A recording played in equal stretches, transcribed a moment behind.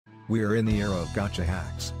We are in the era of gacha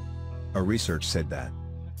hacks. A research said that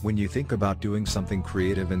when you think about doing something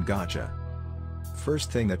creative in gacha, first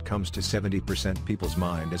thing that comes to 70% people's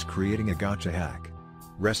mind is creating a gacha hack.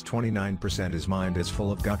 Rest 29% is mind is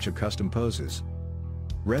full of gacha custom poses.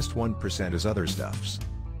 Rest 1% is other stuffs.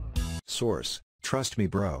 Source: trust me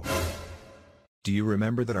bro. Do you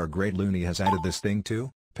remember that our great Looney has added this thing too?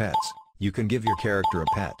 Pets. You can give your character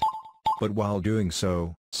a pet. But while doing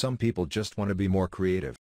so, some people just want to be more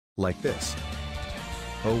creative. Like this.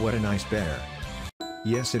 Oh, what a nice bear.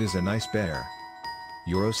 Yes, it is a nice bear.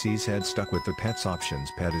 Your OC's head stuck with the pets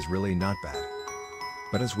options pet is really not bad.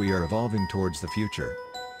 But as we are evolving towards the future,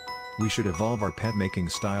 we should evolve our pet making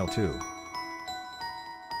style too.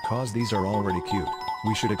 Cause these are already cute,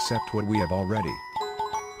 we should accept what we have already.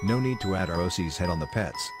 No need to add our OC's head on the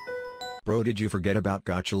pets. Bro, did you forget about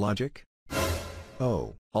gacha logic?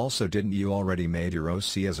 Oh, also didn't you already made your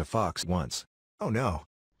OC as a fox once? Oh no.